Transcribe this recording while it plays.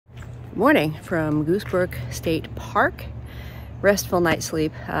Morning from Brook State Park. Restful night's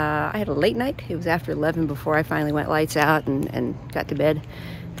sleep. I had a late night. It was after 11 before I finally went lights out and got to bed.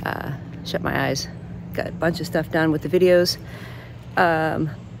 Shut my eyes. Got a bunch of stuff done with the videos.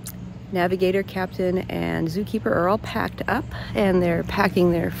 Navigator, captain, and zookeeper are all packed up and they're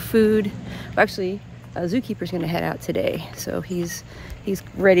packing their food. Actually, zookeeper's gonna head out today, so he's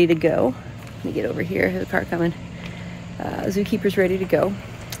ready to go. Let me get over here. There's a car coming. Zookeeper's ready to go.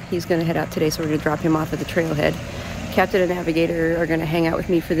 He's gonna head out today, so we're gonna drop him off at the trailhead. Captain and Navigator are gonna hang out with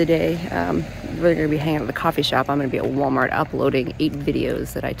me for the day. We're gonna be hanging out at the coffee shop. I'm gonna be at Walmart uploading 8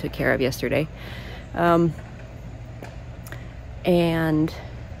 videos that I took care of yesterday. And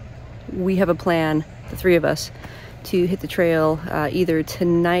we have a plan, the 3 of us, to hit the trail either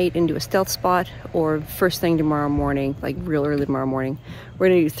tonight and do a stealth spot or first thing tomorrow morning, like real early tomorrow morning. We're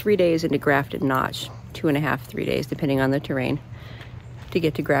gonna do 3 days into Grafted Notch, 2.5, 3 days, depending on the terrain, to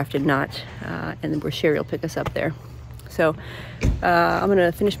get to Grafted Notch, and then where Sherry will pick us up there. So I'm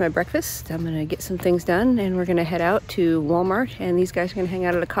gonna finish my breakfast, I'm gonna get some things done, and we're gonna head out to Walmart, and these guys are gonna hang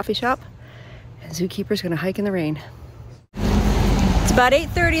out at a coffee shop, and Zookeeper's gonna hike in the rain. It's about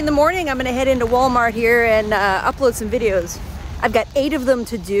 8:30 in the morning. I'm gonna head into Walmart here and upload some videos. I've got 8 of them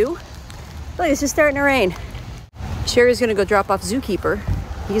to do. Look, it's just starting to rain. Sherry's gonna go drop off Zookeeper.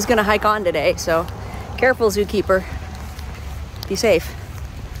 He's gonna hike on today, so careful, Zookeeper. Be safe.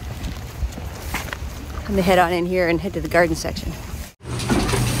 I'm gonna head on in here and head to the garden section.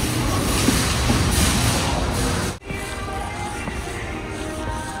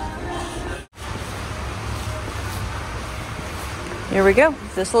 Here we go.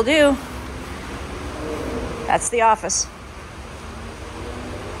 This'll do. That's the office.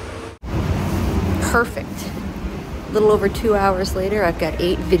 Perfect. A little over 2 hours later, I've got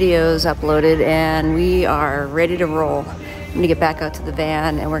 8 videos uploaded and we are ready to roll. I'm gonna get back out to the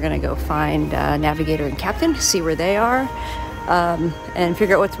van and we're gonna go find Navigator and Captain, see where they are, and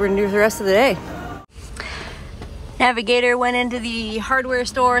figure out what we're gonna do for the rest of the day. Navigator went into the hardware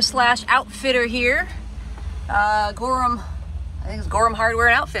store / outfitter here. Gorham, I think it's Gorham Hardware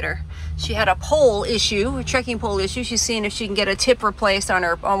and Outfitter. She had a pole issue, a trekking pole issue. She's seeing if she can get a tip replaced on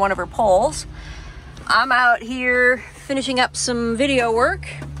one of her poles. I'm out here finishing up some video work.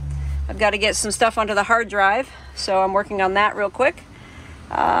 I've got to get some stuff onto the hard drive, so I'm working on that real quick.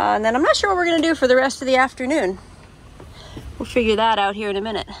 And then I'm not sure what we're gonna do for the rest of the afternoon. We'll figure that out here in a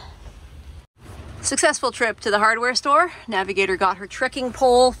minute. Successful trip to the hardware store. Navigator got her trekking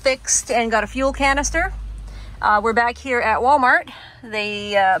pole fixed and got a fuel canister. We're back here at Walmart.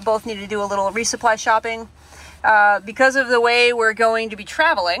 They both need to do a little resupply shopping. Because of the way we're going to be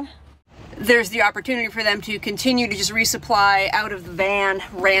traveling, there's the opportunity for them to continue to just resupply out of the van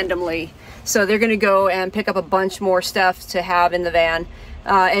randomly. So they're gonna go and pick up a bunch more stuff to have in the van.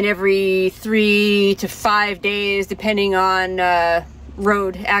 And every 3 to 5 days, depending on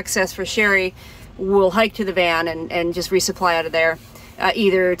road access for Sherry, we'll hike to the van and just resupply out of there.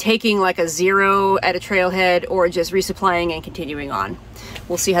 Either taking like a 0 at a trailhead or just resupplying and continuing on.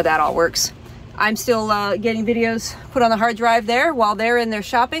 We'll see how that all works. I'm still getting videos put on the hard drive there while they're in their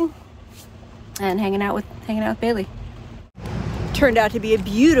shopping and hanging out with Bailey. Turned out to be a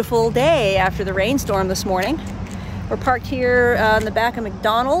beautiful day after the rainstorm this morning. We're parked here in the back of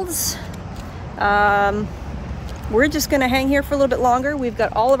McDonald's. We're just gonna hang here for a little bit longer. We've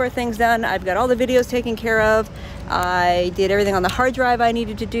got all of our things done. I've got all the videos taken care of. I did everything on the hard drive I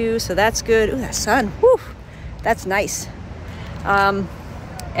needed to do, so that's good. Ooh, that sun, whew, that's nice.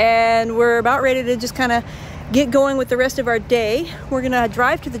 And we're about ready to just kind of get going with the rest of our day. We're gonna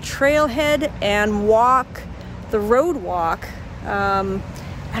drive to the trailhead and walk the road walk.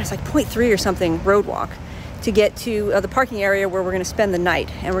 It's like 0.3 or something road walk to get to the parking area where we're gonna spend the night.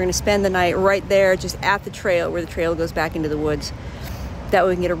 And we're gonna spend the night right there, just at the trail, where the trail goes back into the woods. That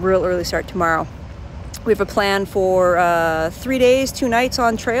way we can get a real early start tomorrow. We have a plan for 3 days, 2 nights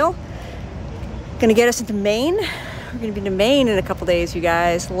on trail. Gonna get us into Maine. We're gonna be to Maine in a couple days, you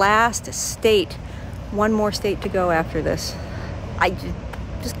guys. Last state. 1 more state to go after this. I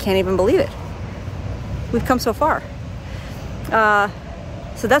just can't even believe it. We've come so far.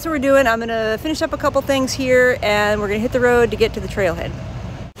 So that's what we're doing. I'm gonna finish up a couple things here and we're gonna hit the road to get to the trailhead.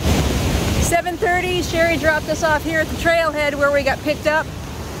 7:30, Sherry dropped us off here at the trailhead where we got picked up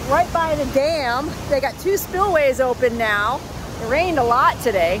right by the dam. They got 2 spillways open now. It rained a lot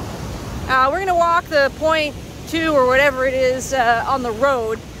today. We're gonna walk the 0.2 or whatever it is on the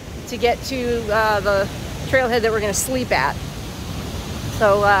road to get to the trailhead that we're gonna sleep at.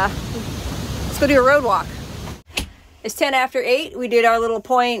 So let's go do a road walk. It's 10 after 8. We did our little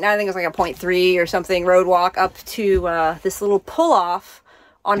point, I think it was like a 0.3 or something road walk up to this little pull-off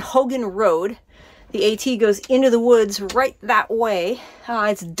on Hogan Road. The AT goes into the woods right that way.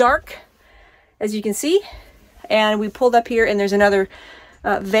 It's dark, as you can see. And we pulled up here and there's another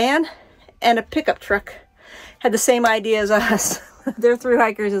van and a pickup truck. Had the same idea as us. They're through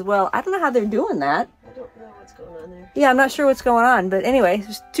hikers as well. I don't know how they're doing that. I don't know what's going on there. Yeah, I'm not sure what's going on, but anyway,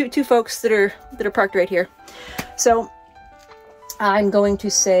 there's two folks that are parked right here. So I'm going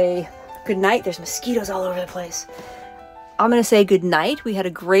to say good night. There's mosquitoes all over the place. I'm going to say good night. We had a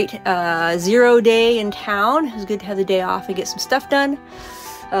great 0 day in town. It was good to have the day off and get some stuff done.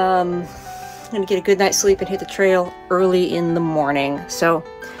 I'm going to get a good night's sleep and hit the trail early in the morning. So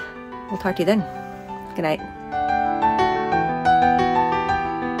we'll talk to you then. Good night.